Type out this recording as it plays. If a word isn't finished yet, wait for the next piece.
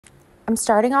I'm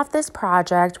starting off this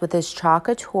project with this Chalk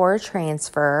Couture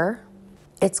transfer.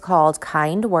 It's called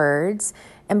Kind Words.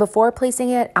 And before placing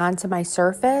it onto my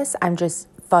surface, I'm just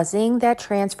fuzzing that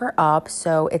transfer up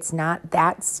so it's not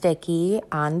that sticky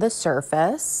on the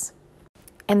surface.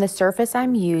 And the surface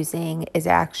I'm using is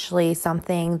actually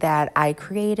something that I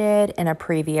created in a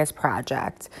previous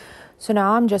project. So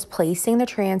now I'm just placing the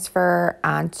transfer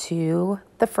onto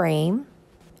the frame,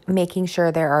 making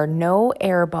sure there are no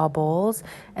air bubbles.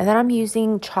 And then I'm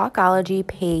using Chalkology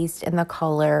paste in the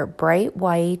color Bright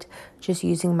White, just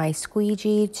using my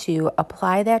squeegee to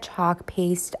apply that chalk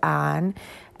paste on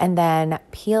and then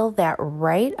peel that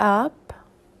right up.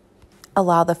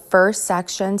 Allow the first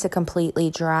section to completely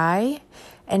dry.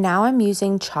 And now I'm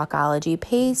using Chalkology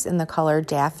paste in the color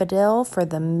Daffodil for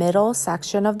the middle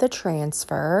section of the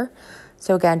transfer.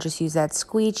 So again, just use that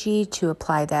squeegee to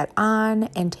apply that on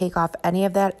and take off any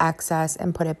of that excess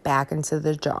and put it back into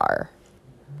the jar.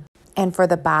 And for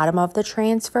the bottom of the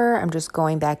transfer, I'm just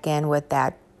going back in with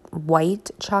that white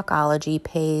Chalkology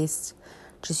paste,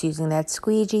 just using that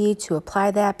squeegee to apply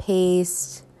that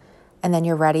paste. And then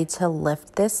you're ready to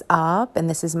lift this up. And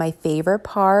this is my favorite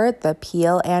part, the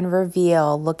peel and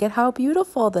reveal. Look at how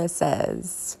beautiful this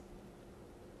is.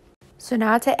 So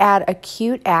now to add a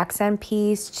cute accent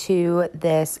piece to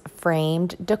this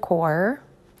framed decor,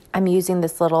 I'm using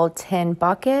this little tin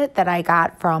bucket that I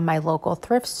got from my local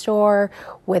thrift store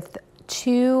with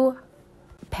 2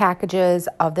 packages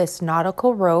of this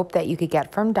nautical rope that you could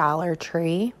get from Dollar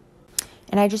Tree.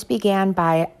 And I just began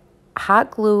by hot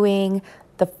gluing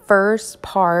the first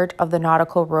part of the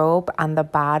nautical rope on the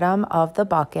bottom of the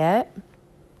bucket.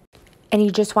 And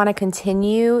you just want to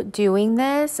continue doing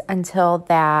this until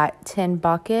that tin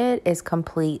bucket is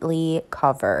completely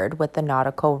covered with the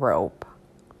nautical rope.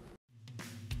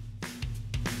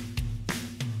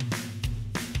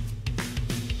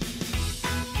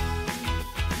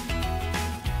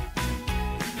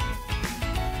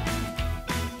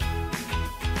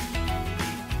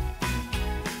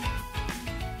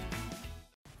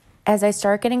 As I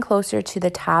start getting closer to the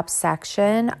top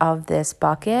section of this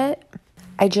bucket,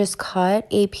 I just cut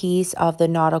a piece of the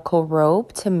nautical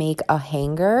rope to make a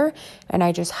hanger, and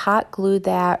I just hot glued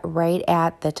that right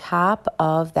at the top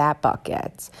of that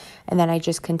bucket. And then I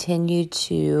just continued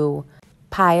to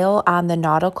pile on the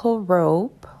nautical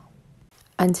rope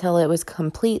until it was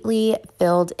completely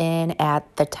filled in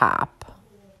at the top.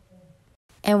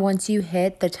 And once you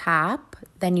hit the top,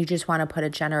 then you just want to put a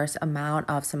generous amount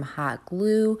of some hot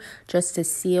glue just to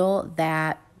seal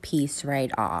that piece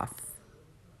right off.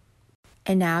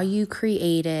 And now you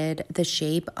created the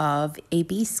shape of a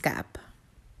Bee Skep.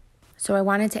 So I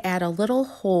wanted to add a little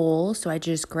hole, so I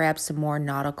just grabbed some more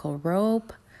nautical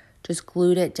rope, just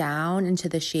glued it down into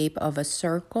the shape of a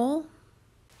circle,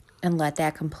 and let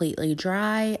that completely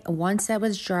dry. Once that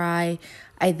was dry,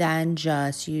 I then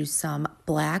just used some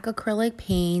black acrylic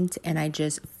paint and I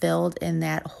just filled in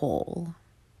that hole.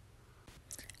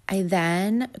 I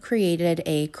then created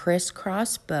a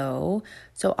crisscross bow.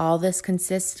 So all this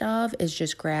consists of is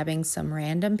just grabbing some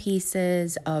random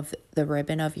pieces of the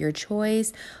ribbon of your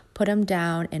choice, put them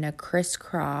down in a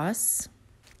crisscross,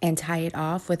 and tie it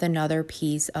off with another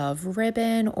piece of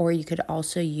ribbon, or you could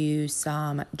also use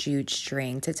some jute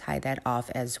string to tie that off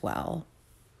as well.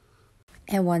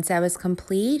 And once that was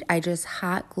complete, I just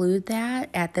hot glued that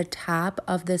at the top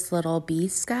of this little Bee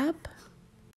Skep.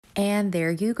 And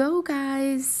there you go,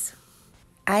 guys.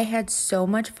 I had so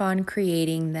much fun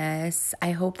creating this.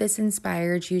 I hope this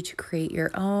inspired you to create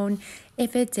your own.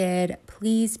 If it did,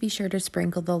 please be sure to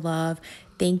sprinkle the love.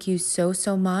 Thank you so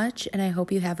much, and I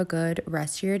hope you have a good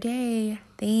rest of your day.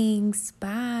 Thanks.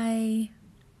 Bye.